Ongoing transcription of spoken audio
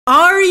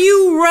Are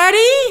you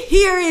ready?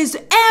 Here is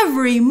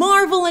every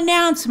Marvel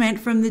announcement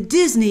from the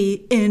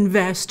Disney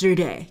Investor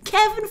Day.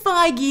 Kevin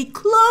Feige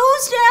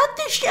closed out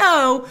the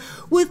show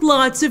with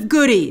lots of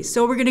goodies.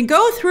 So we're going to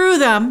go through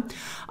them,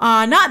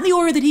 not in the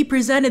order that he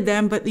presented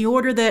them, but the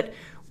order that,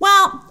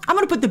 well, I'm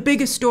going to put the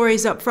biggest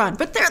stories up front,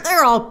 but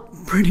they're all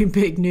pretty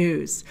big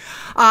news,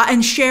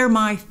 and share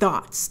my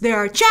thoughts. There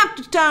are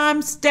chapter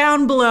times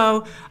down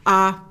below,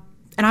 and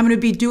I'm going to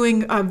be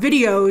doing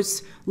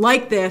videos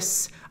like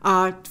this,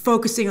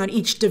 focusing on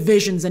each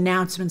division's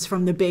announcements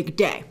from the big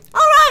day. All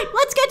right,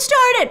 let's get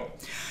started.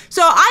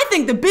 So I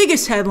think the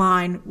biggest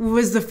headline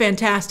was the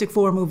Fantastic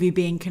Four movie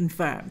being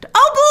confirmed.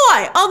 Oh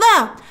boy,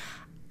 although,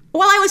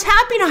 while I was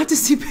happy not to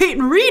see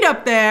Peyton Reed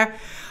up there,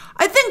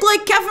 I think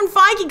like Kevin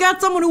Feige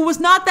got someone who was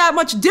not that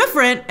much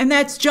different, and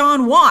that's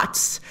Jon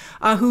Watts,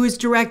 who has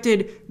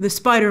directed the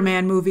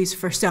Spider-Man movies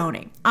for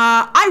Sony.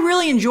 I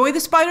really enjoy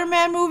the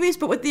Spider-Man movies,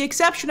 but with the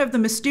exception of the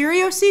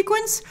Mysterio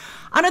sequence,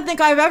 I don't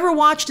think I've ever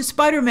watched a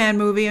Spider-Man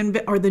movie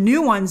or the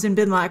new ones and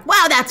been like,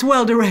 wow, that's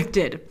well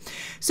directed.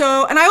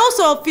 So, and I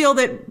also feel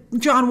that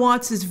Jon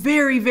Watts is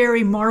very,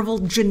 very Marvel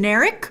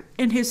generic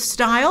in his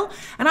style,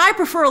 and I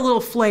prefer a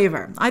little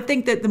flavor. I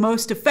think that the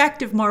most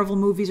effective Marvel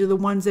movies are the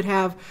ones that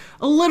have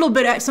a little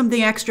bit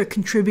something extra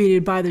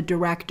contributed by the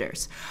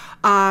directors.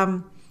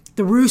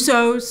 The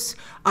Russos,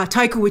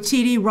 Taika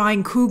Waititi,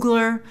 Ryan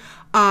Coogler.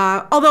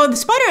 Although the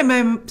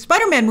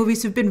Spider-Man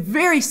movies have been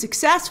very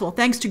successful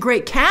thanks to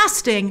great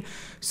casting,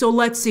 so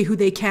let's see who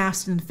they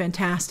cast in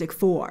Fantastic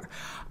Four.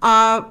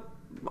 And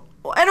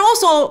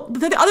also,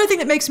 the other thing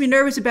that makes me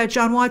nervous about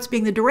Jon Watts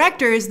being the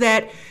director is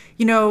that,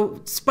 you know,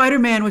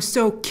 Spider-Man was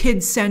so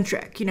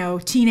kid-centric, you know,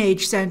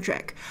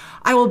 teenage-centric.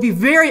 I will be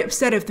very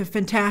upset if the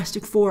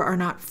Fantastic Four are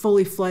not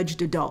fully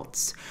fledged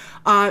adults.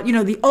 You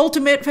know, the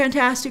ultimate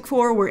Fantastic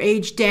Four were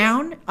aged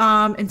down,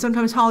 and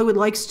sometimes Hollywood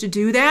likes to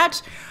do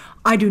that.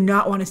 I do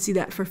not want to see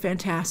that for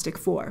Fantastic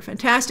Four.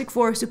 Fantastic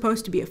Four is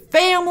supposed to be a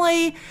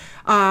family.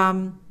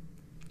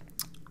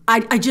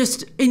 I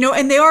just, you know,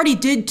 and they already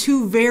did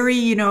two very,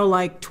 you know,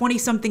 like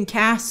 20-something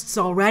casts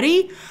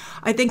already.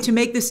 I think to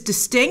make this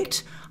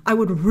distinct, I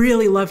would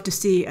really love to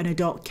see an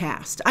adult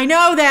cast. I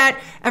know that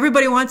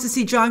everybody wants to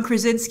see John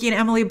Krasinski and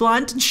Emily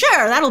Blunt, and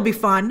sure, that'll be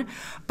fun.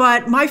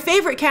 But my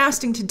favorite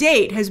casting to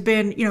date has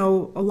been, you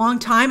know, a long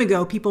time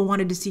ago, people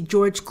wanted to see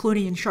George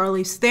Clooney and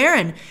Charlize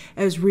Theron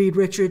as Reed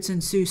Richards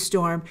and Sue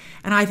Storm,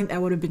 and I think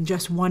that would have been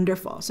just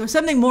wonderful. So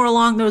something more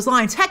along those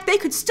lines. Heck, they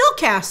could still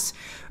cast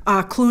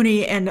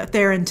Clooney and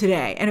Theron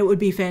today, and it would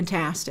be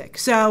fantastic.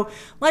 So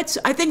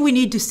I think we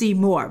need to see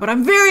more, but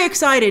I'm very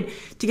excited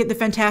to get the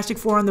Fantastic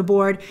Four on the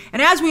board.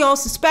 And as we all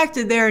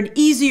suspected, they're an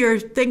easier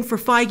thing for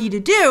Feige to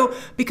do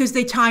because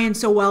they tie in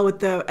so well with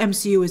the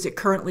MCU as it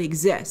currently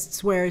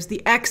exists. Whereas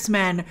the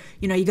X-Men,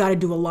 you know, you got to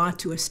do a lot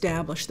to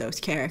establish those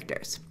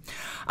characters.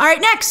 All right,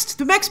 next,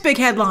 the next big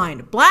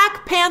headline,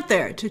 Black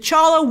Panther,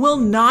 T'Challa will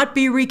not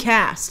be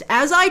recast.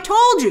 As I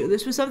told you,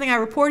 this was something I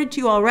reported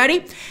to you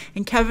already,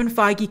 and Kevin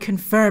Feige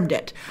confirmed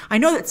it. I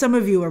know that some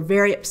of you are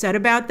very upset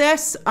about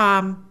this,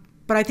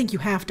 but I think you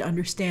have to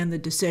understand the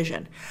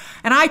decision.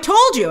 And I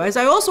told you, as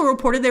I also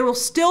reported, there will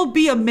still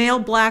be a male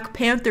Black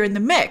Panther in the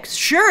mix.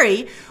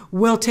 Shuri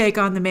will take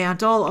on the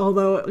mantle,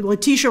 although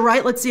Letitia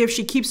Wright, let's see if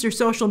she keeps her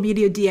social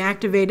media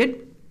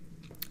deactivated.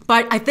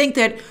 But I think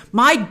that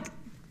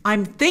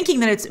I'm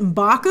thinking that it's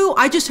M'Baku.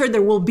 I just heard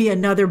there will be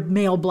another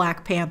male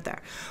Black Panther.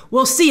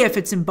 We'll see if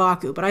it's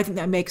M'Baku, but I think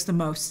that makes the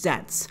most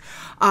sense.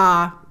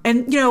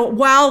 And, you know,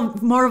 while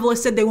Marvel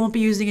has said they won't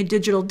be using a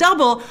digital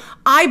double,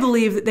 I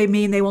believe that they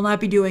mean they will not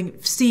be doing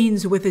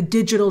scenes with a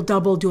digital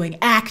double doing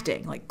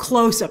acting, like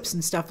close-ups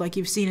and stuff like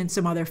you've seen in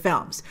some other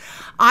films.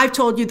 I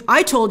told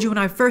you when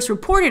I first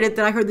reported it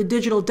that I heard the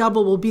digital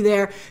double will be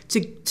there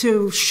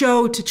to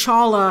show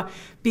T'Challa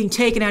being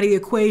taken out of the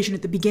equation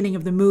at the beginning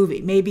of the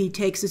movie. Maybe he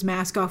takes his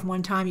mask off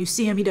one time, you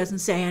see him, he doesn't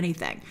say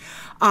anything.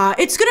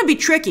 It's going to be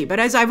tricky, but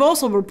as I've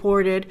also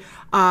reported,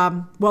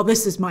 well,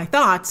 this is my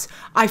thoughts,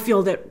 I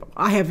feel that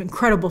I have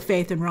incredible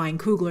faith in Ryan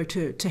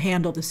Coogler to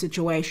handle the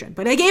situation.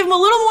 But I gave him a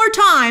little more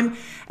time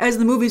as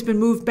the movie's been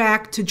moved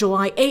back to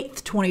July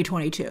 8th,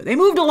 2022. They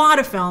moved a lot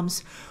of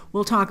films.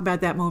 We'll talk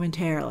about that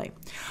momentarily.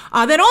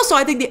 Then also,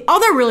 I think the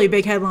other really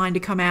big headline to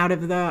come out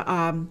of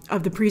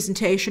the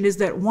presentation is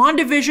that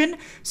WandaVision,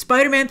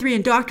 Spider-Man 3,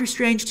 and Doctor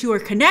Strange 2 are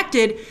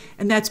connected,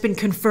 and that's been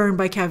confirmed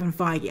by Kevin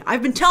Feige.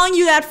 I've been telling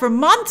you that for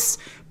months,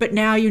 but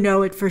now you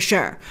know it for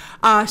sure.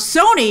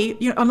 Sony,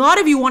 you know, a lot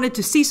of you wanted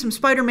to see some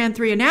Spider-Man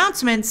 3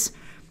 announcements.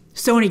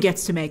 Sony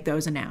gets to make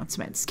those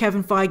announcements.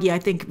 Kevin Feige, I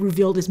think,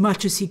 revealed as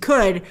much as he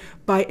could,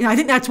 and I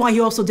think that's why he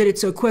also did it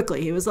so quickly.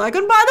 He was like,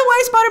 and by the way,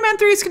 Spider-Man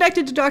 3 is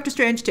connected to Doctor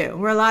Strange 2.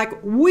 We're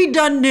like, we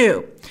done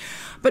knew.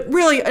 But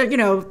really, you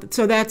know,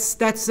 so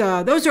those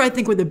are, I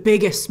think, were the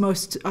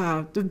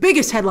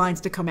biggest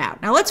headlines to come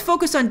out. Now let's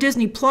focus on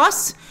Disney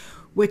Plus,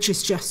 which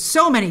is just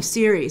so many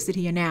series that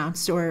he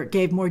announced or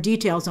gave more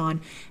details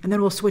on, and then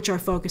we'll switch our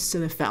focus to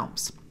the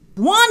films.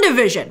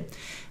 WandaVision.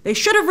 They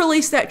should have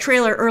released that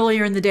trailer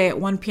earlier in the day at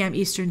 1 p.m.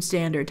 Eastern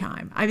Standard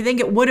Time. I think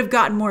it would have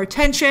gotten more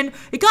attention.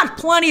 It got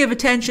plenty of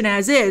attention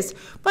as is.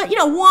 But, you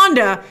know,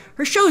 Wanda,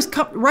 her show is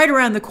right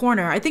around the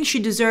corner. I think she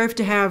deserved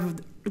to have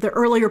the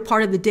earlier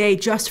part of the day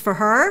just for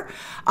her,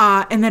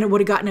 and then it would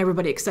have gotten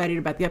everybody excited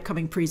about the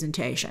upcoming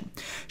presentation.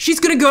 She's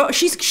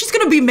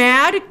gonna be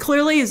mad,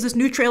 clearly, as this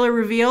new trailer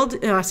revealed.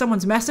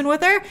 Someone's messing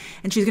with her,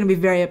 and she's gonna be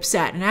very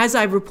upset. And as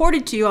I've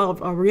reported to you, I'll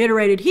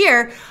reiterate it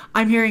here,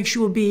 I'm hearing she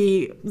will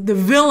be the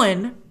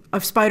villain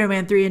of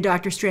Spider-Man 3 and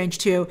Doctor Strange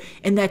 2,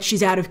 in that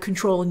she's out of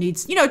control and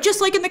needs, you know, just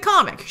like in the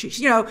comic, she's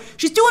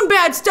doing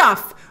bad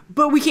stuff,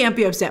 but we can't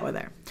be upset with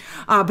her.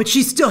 But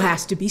she still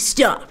has to be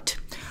stopped.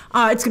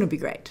 It's gonna be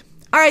great.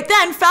 All right,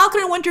 then Falcon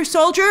and Winter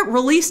Soldier,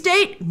 release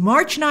date,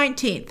 March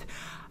 19th.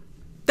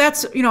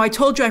 That's, you know, I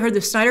told you I heard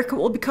the Snyder Cut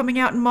will be coming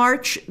out in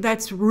March.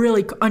 That's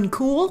really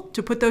uncool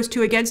to put those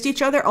two against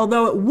each other,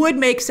 although it would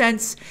make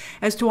sense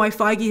as to why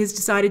Feige has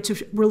decided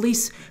to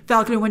release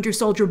Falcon and Winter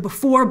Soldier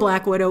before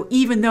Black Widow,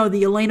 even though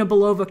the Elena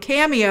Belova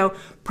cameo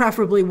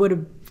preferably would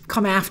have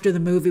come after the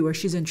movie where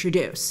she's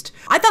introduced.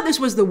 I thought this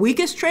was the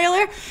weakest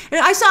trailer, and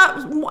I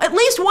saw at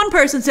least one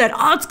person said,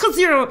 "Oh, it's because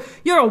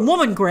you're a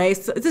woman,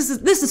 Grace. This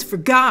is for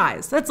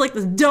guys." That's like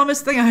the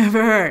dumbest thing I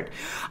ever heard.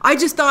 I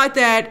just thought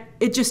that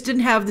it just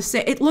didn't have the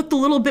same. It looked a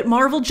little bit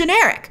Marvel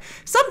generic.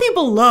 Some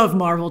people love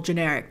Marvel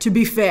generic, to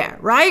be fair,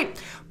 right?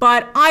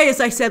 But as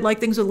I said, like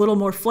things with a little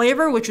more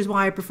flavor, which is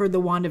why I preferred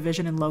the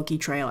WandaVision and Loki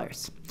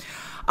trailers.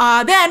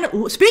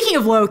 Then, speaking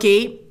of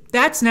Loki,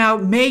 that's now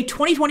May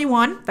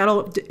 2021.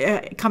 That'll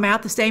come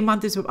out the same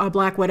month as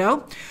Black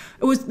Widow.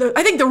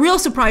 I think the real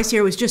surprise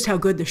here was just how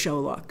good the show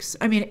looks.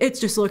 I mean, it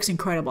just looks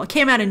incredible. It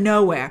came out of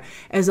nowhere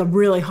as a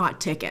really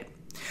hot ticket.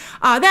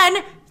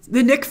 Then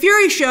the Nick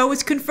Fury show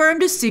was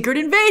confirmed as Secret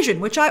Invasion,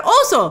 which I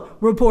also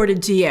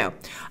reported to you.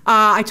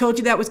 I told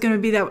you that was going to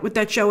be what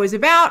that show is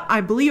about.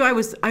 I believe I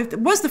was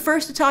the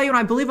first to tell you, and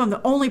I believe I'm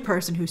the only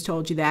person who's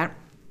told you that.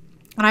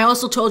 And I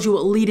also told you it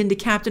will lead into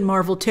Captain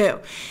Marvel 2.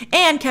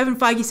 And Kevin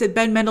Feige said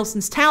Ben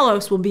Mendelsohn's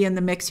Talos will be in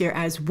the mix here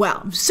as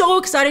well. I'm so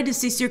excited to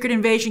see Secret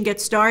Invasion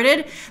get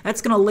started.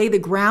 That's going to lay the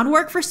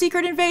groundwork for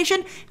Secret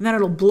Invasion, and then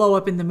it'll blow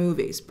up in the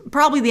movies.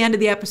 Probably the end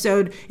of the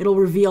episode, it'll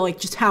reveal like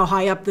just how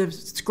high up the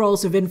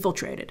Skrulls have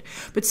infiltrated.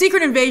 But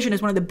Secret Invasion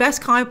is one of the best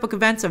comic book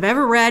events I've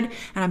ever read,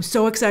 and I'm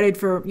so excited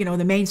for, you know,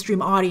 the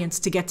mainstream audience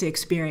to get to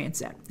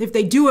experience it, if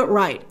they do it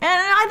right. And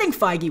I think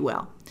Feige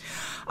will.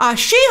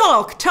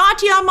 She-Hulk,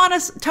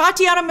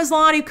 Tatiana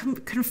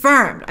Maslany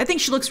confirmed. I think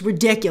she looks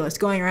ridiculous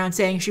going around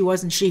saying she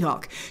wasn't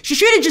She-Hulk. She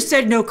should have just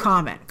said no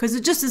comment, because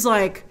it just is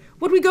like,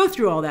 what did we go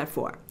through all that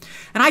for?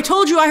 And I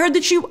told you, I heard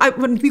that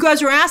when you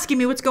guys were asking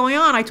me what's going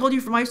on, I told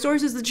you from my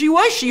sources that she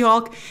was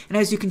She-Hulk, and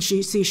as you can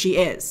see, she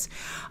is.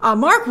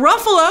 Mark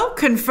Ruffalo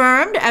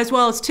confirmed, as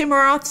well as Tim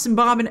Roth's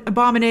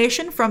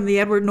Abomination from the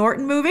Edward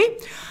Norton movie.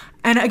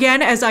 And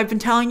again, as I've been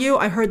telling you,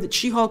 I heard that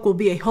She-Hulk will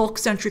be a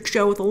Hulk-centric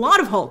show with a lot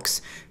of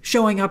Hulks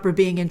showing up or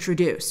being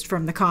introduced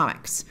from the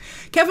comics.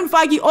 Kevin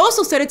Feige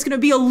also said it's going to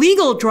be a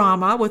legal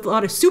drama with a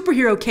lot of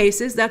superhero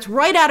cases. That's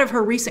right out of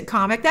her recent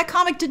comic. That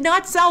comic did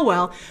not sell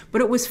well,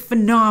 but it was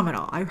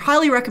phenomenal. I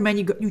highly recommend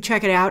you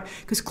check it out,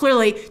 because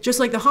clearly, just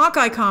like the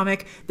Hawkeye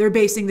comic, they're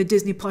basing the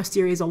Disney Plus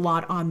series a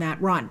lot on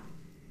that run.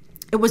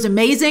 It was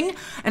amazing,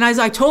 and as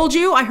I told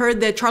you, I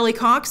heard that Charlie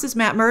Cox, as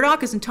Matt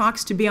Murdock, is in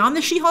talks to be on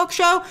the She-Hulk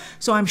show,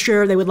 so I'm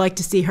sure they would like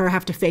to see her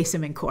have to face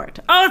him in court.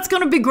 Oh, it's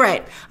going to be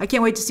great. I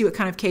can't wait to see what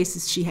kind of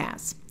cases she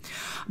has.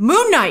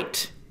 Moon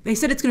Knight. They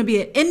said it's going to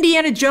be an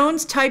Indiana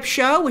Jones type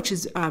show, which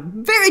is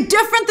very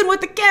different than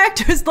what the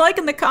character is like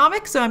in the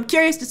comics, so I'm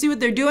curious to see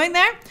what they're doing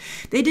there.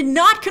 They did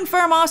not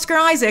confirm Oscar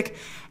Isaac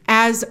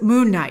as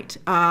Moon Knight.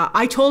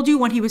 I told you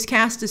when he was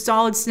cast as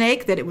Solid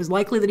Snake that it was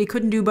likely that he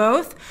couldn't do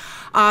both.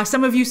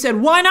 Some of you said,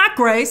 why not,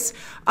 Grace?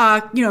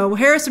 You know,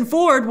 Harrison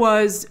Ford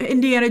was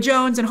Indiana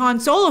Jones and Han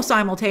Solo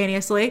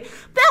simultaneously.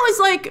 That was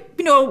like,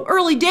 you know,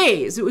 early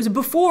days. It was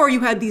before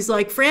you had these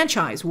like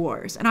franchise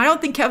wars. And I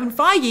don't think Kevin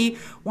Feige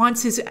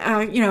wants his,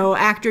 you know,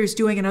 actors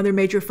doing another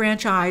major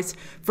franchise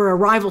for a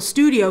rival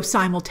studio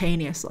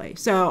simultaneously.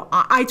 So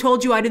I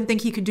told you I didn't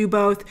think he could do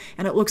both,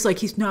 and it looks like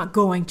he's not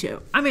going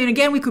to. I mean,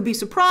 again, we could be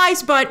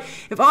surprised, but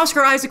if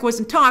Oscar Isaac was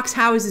in talks,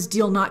 how is his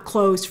deal not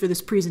closed for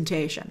this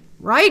presentation,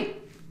 right?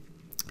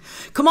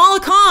 Kamala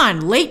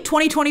Khan, late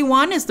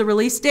 2021 is the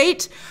release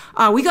date.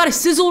 We got a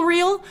sizzle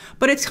reel,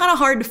 but it's kind of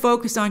hard to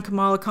focus on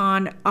Kamala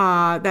Khan,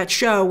 that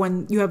show,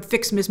 when you have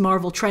Fix Ms.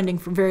 Marvel trending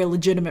for very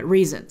legitimate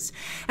reasons.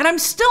 And I'm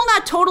still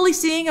not totally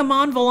seeing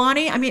Iman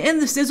Vellani. I mean, in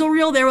the sizzle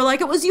reel, they were like,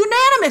 it was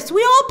unanimous.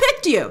 We all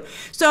picked you.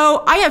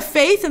 So I have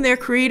faith in their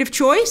creative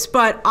choice,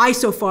 but I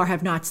so far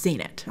have not seen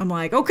it. I'm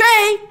like,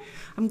 okay,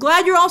 I'm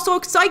glad you're all so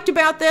excited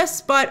about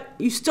this, but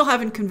you still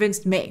haven't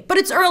convinced me. But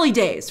it's early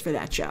days for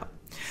that show.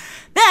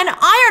 Then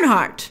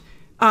Ironheart.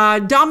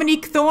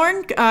 Dominique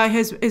Thorne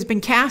has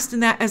been cast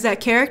in as that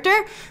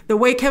character. The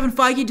way Kevin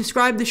Feige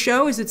described the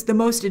show is it's the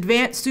most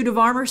advanced suit of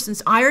armor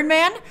since Iron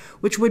Man,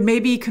 which would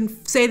maybe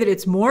say that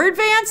it's more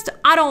advanced.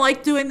 I don't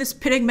like doing this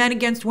pitting men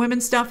against women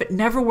stuff. It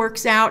never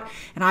works out,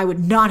 and I would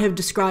not have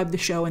described the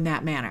show in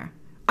that manner.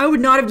 I would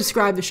not have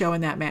described the show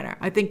in that manner.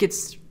 I think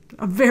it's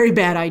a very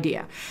bad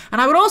idea. And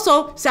I would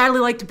also sadly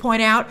like to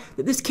point out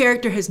that this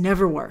character has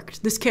never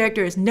worked. This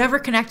character has never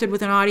connected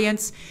with an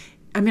audience.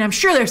 I mean, I'm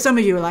sure there's some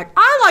of you who are like,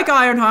 I like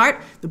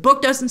Ironheart. The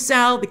book doesn't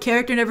sell. The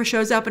character never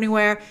shows up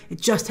anywhere. It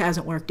just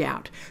hasn't worked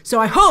out. So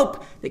I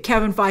hope that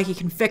Kevin Feige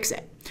can fix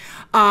it.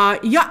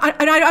 Yeah,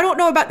 and I don't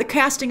know about the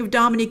casting of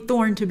Dominique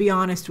Thorne, to be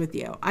honest with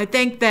you. I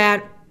think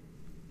that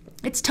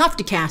it's tough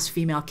to cast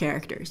female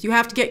characters. You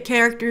have to get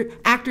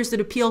actors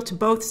that appeal to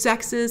both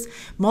sexes,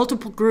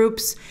 multiple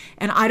groups,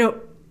 and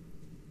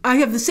I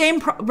have the same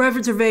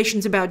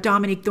reservations about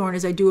Dominique Thorne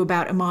as I do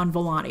about Iman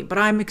Vellani, but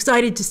I'm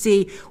excited to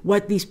see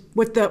what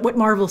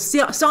Marvel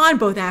saw in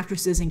both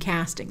actresses in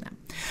casting them.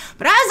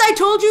 But as I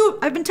told you,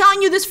 I've been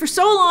telling you this for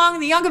so long,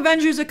 the Young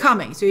Avengers are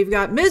coming. So you've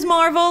got Ms.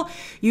 Marvel,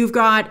 you've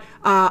got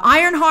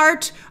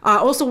Ironheart.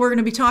 Also, we're going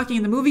to be talking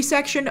in the movie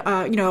section,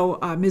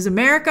 Ms.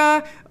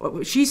 America.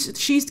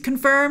 She's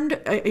confirmed,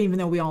 even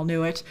though we all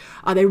knew it.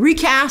 They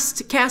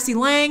recast Cassie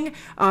Lang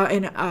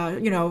in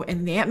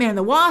the Ant-Man and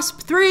the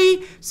Wasp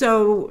 3.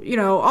 So,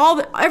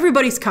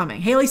 everybody's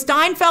coming. Haley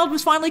Steinfeld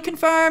was finally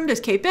confirmed as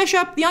Kate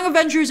Bishop. The Young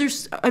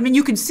Avengers are,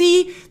 you can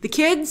see the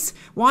kids,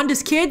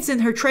 Wanda's kids in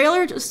her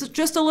trailer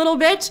just a little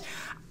bit.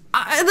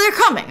 They're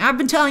coming. I've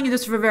been telling you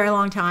this for a very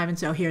long time, and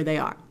so here they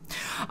are.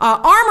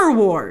 Armor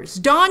Wars.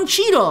 Don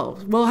Cheadle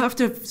will have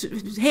to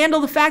handle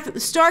the fact that the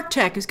Stark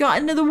tech has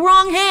gotten into the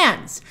wrong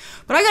hands.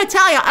 But I gotta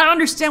tell you, I don't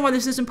understand why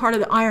this isn't part of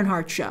the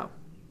Ironheart show.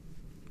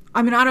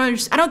 I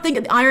don't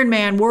think the Iron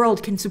Man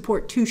world can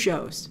support 2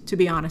 shows, to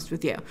be honest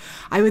with you.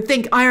 I would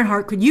think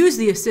Ironheart could use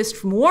the assist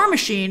from War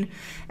Machine,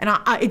 and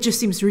it just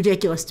seems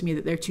ridiculous to me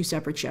that they're 2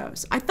 separate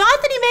shows. I thought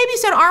that he maybe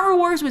said Armor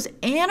Wars was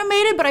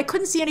animated, but I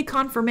couldn't see any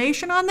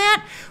confirmation on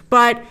that.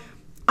 But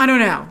I don't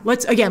know.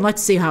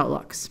 Let's see how it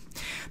looks.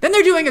 Then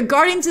they're doing a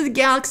Guardians of the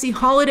Galaxy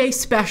holiday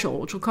special,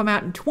 which will come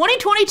out in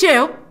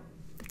 2022.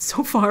 It's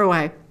so far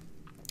away.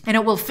 And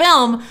it will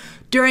film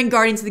during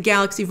Guardians of the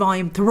Galaxy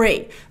Volume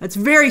 3. That's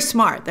very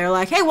smart. They're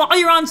like, hey, while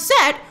you're on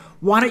set,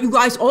 why don't you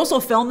guys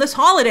also film this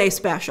holiday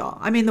special?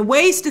 I mean, the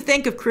ways to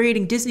think of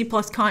creating Disney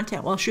Plus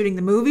content while shooting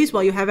the movies,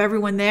 while you have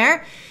everyone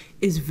there,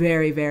 is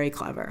very, very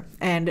clever.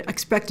 And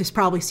expect to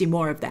probably see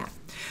more of that.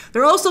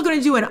 They're also going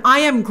to do an I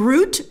Am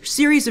Groot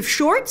series of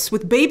shorts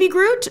with Baby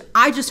Groot.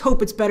 I just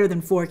hope it's better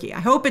than Forky.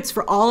 I hope it's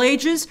for all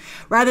ages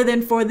rather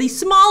than for the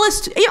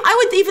smallest.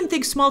 I would even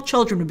think small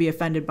children would be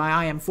offended by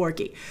I Am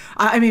Forky.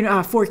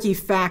 Forky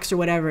Facts or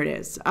whatever it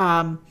is.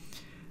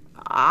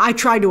 I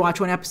tried to watch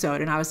one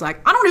episode and I was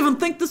like, I don't even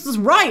think this is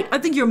right. I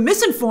think you're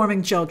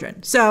misinforming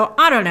children. So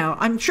I don't know.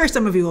 I'm sure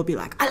some of you will be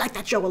like, I like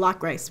that show a lot,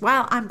 Grace.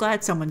 Well, I'm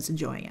glad someone's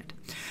enjoying it.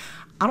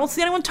 I don't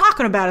see anyone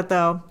talking about it,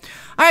 though.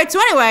 All right, so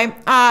anyway,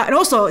 and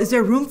also, is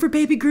there room for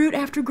Baby Groot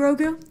after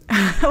Grogu?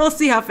 We'll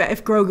see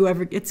if Grogu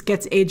ever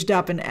gets aged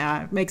up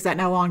and makes that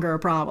no longer a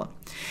problem.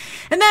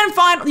 And then,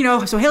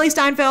 so Haley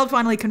Steinfeld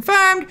finally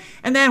confirmed,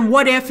 and then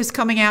What If is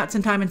coming out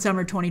sometime in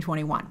summer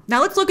 2021.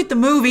 Now, let's look at the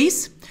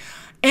movies.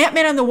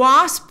 Ant-Man and the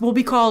Wasp will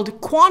be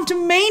called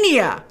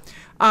Quantumania.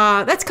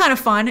 That's kind of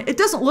fun. It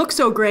doesn't look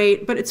so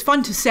great, but it's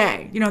fun to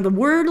say. The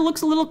word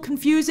looks a little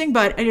confusing,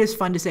 but it is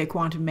fun to say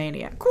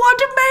Quantumania.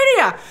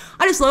 Quantumania!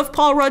 I just love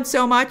Paul Rudd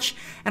so much,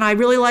 and I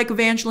really like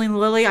Evangeline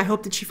Lilly. I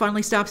hope that she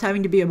finally stops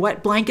having to be a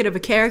wet blanket of a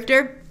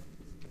character.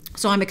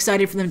 So I'm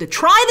excited for them to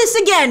try this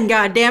again,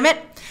 goddammit.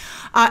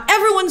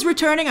 Everyone's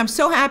returning. I'm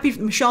so happy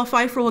Michelle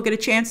Pfeiffer will get a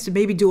chance to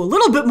maybe do a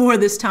little bit more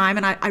this time,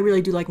 and I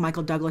really do like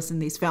Michael Douglas in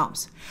these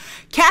films.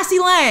 Cassie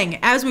Lang,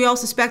 as we all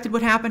suspected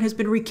would happen, has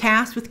been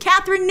recast with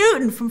Katherine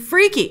Newton from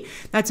Freaky.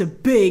 That's a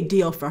big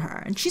deal for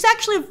her, and she's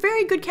actually a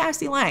very good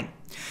Cassie Lang.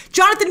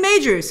 Jonathan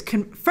Majors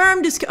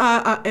confirmed as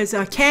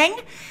Kang,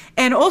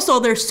 and also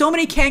there's so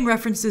many Kang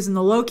references in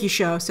the Loki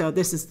show, so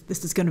this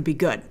is going to be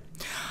good.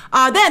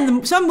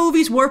 Then some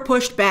movies were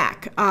pushed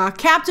back.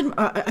 Captain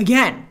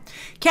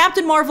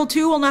Marvel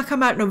 2 will not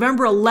come out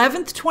November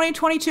 11th,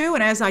 2022,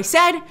 and as I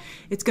said,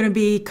 it's going to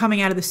be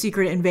coming out of the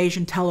Secret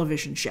Invasion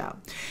television show.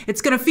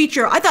 It's going to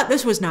feature, I thought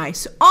this was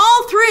nice,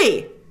 all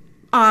 3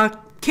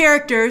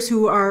 characters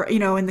who are,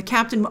 in the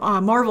Captain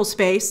Marvel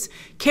space: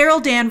 Carol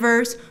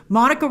Danvers,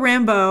 Monica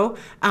Rambeau,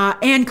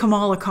 and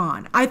Kamala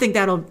Khan. I think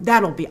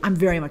that'll be. I'm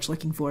very much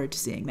looking forward to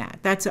seeing that.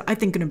 That's I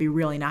think going to be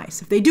really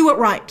nice if they do it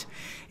right.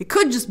 It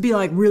could just be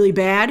like really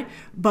bad,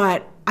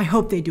 but I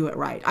hope they do it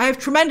right. I have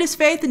tremendous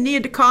faith in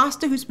Nia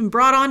DaCosta, who's been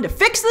brought on to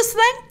fix this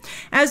thing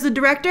as the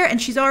director, and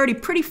she's already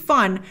pretty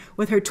fun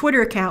with her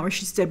Twitter account where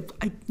she said,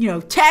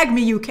 tag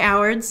me, you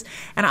cowards,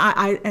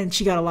 and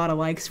she got a lot of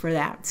likes for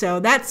that. So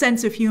that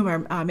sense of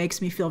humor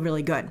makes me feel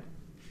really good.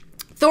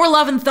 Thor: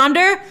 Love and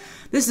Thunder.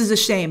 This is a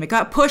shame. It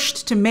got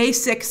pushed to May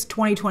 6,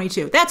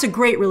 2022. That's a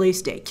great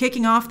release date,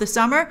 kicking off the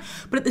summer.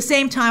 But at the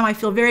same time, I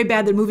feel very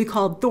bad that a movie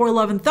called Thor: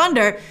 Love and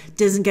Thunder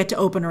doesn't get to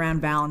open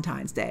around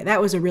Valentine's Day. That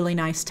was a really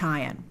nice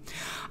tie-in.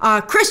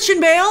 Christian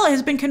Bale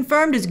has been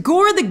confirmed as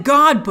Gorr the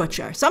God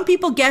Butcher. Some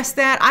people guessed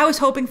that. I was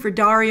hoping for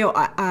Dario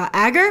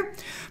Agger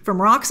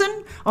from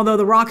Roxanne, although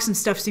the Roxanne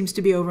stuff seems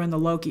to be over in the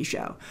Loki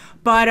show.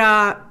 But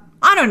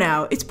I don't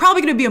know. It's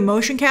probably going to be a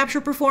motion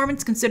capture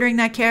performance considering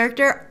that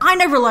character. I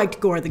never liked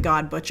Gorr the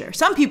God Butcher.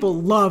 Some people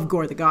love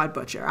Gorr the God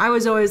Butcher. I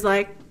was always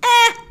like,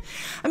 eh.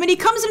 I mean, he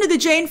comes into the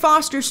Jane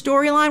Foster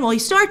storyline. Well, he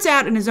starts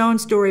out in his own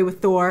story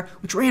with Thor,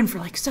 which ran for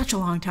like such a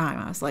long time.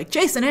 I was like,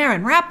 Jason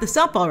Aaron, wrap this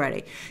up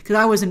already, because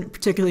I wasn't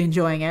particularly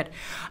enjoying it.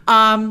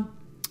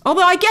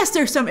 Although I guess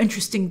there's some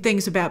interesting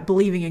things about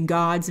believing in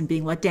gods and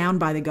being let down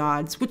by the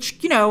gods, which,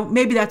 you know,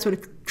 maybe that's what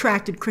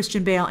attracted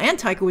Christian Bale and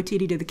Taika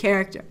Waititi to the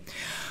character.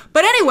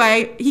 But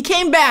anyway, he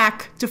came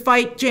back to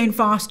fight Jane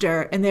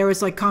Foster, and there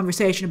was like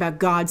conversation about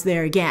gods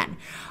there again.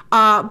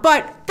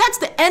 But that's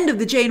the end of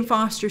the Jane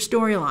Foster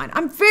storyline.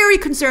 I'm very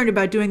concerned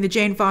about doing the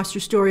Jane Foster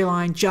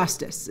storyline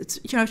justice. It's,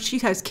 you know, she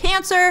has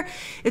cancer.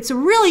 It's a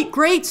really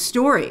great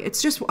story.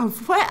 It's just a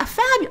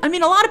fabulous. I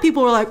mean, a lot of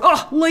people were like,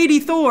 oh,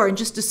 Lady Thor, and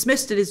just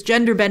dismissed it as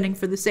gender bending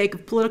for the sake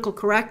of political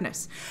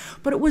correctness.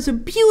 But it was a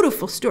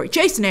beautiful story.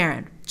 Jason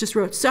Aaron just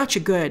wrote such a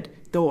good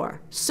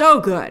Thor. So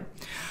good.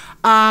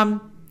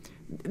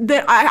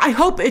 That I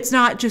hope it's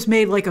not just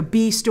made like a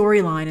B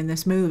storyline in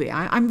this movie.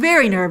 I'm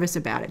very nervous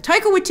about it.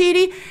 Taika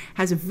Waititi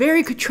has a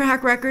very good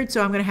track record,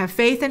 so I'm going to have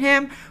faith in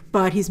him,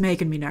 but he's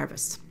making me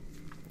nervous.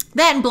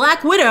 Then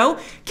Black Widow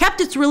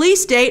kept its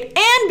release date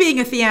and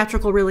being a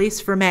theatrical release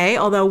for May,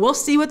 although we'll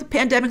see what the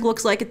pandemic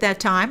looks like at that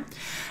time.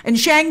 And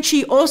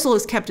Shang-Chi also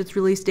has kept its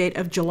release date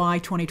of July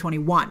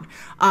 2021.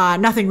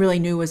 Nothing really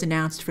new was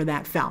announced for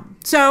that film.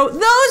 So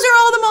those are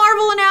all the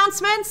Marvel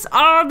announcements.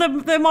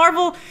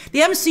 The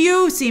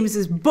MCU seems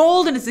as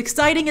bold and as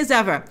exciting as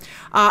ever.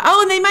 Oh,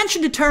 and they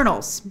mentioned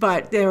Eternals,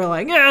 but they were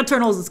like, yeah,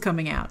 Eternals is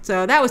coming out.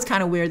 So that was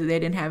kind of weird that they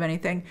didn't have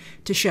anything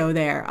to show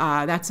there.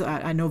 That's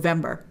a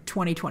November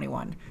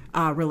 2021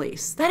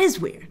 release. That is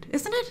weird,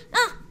 isn't it?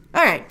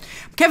 All right.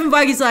 Kevin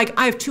Feige's like,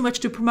 I have too much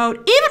to promote,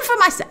 even for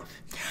myself.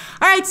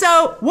 All right,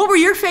 so what were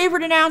your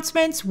favorite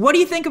announcements? What do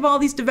you think of all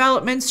these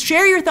developments?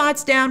 Share your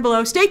thoughts down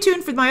below. Stay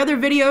tuned for my other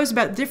videos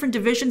about different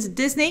divisions at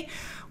Disney.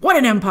 What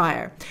an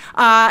empire.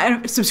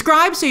 And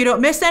subscribe so you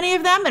don't miss any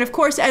of them. And of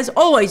course, as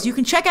always, you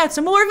can check out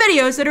some more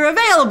videos that are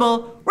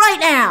available right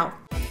now.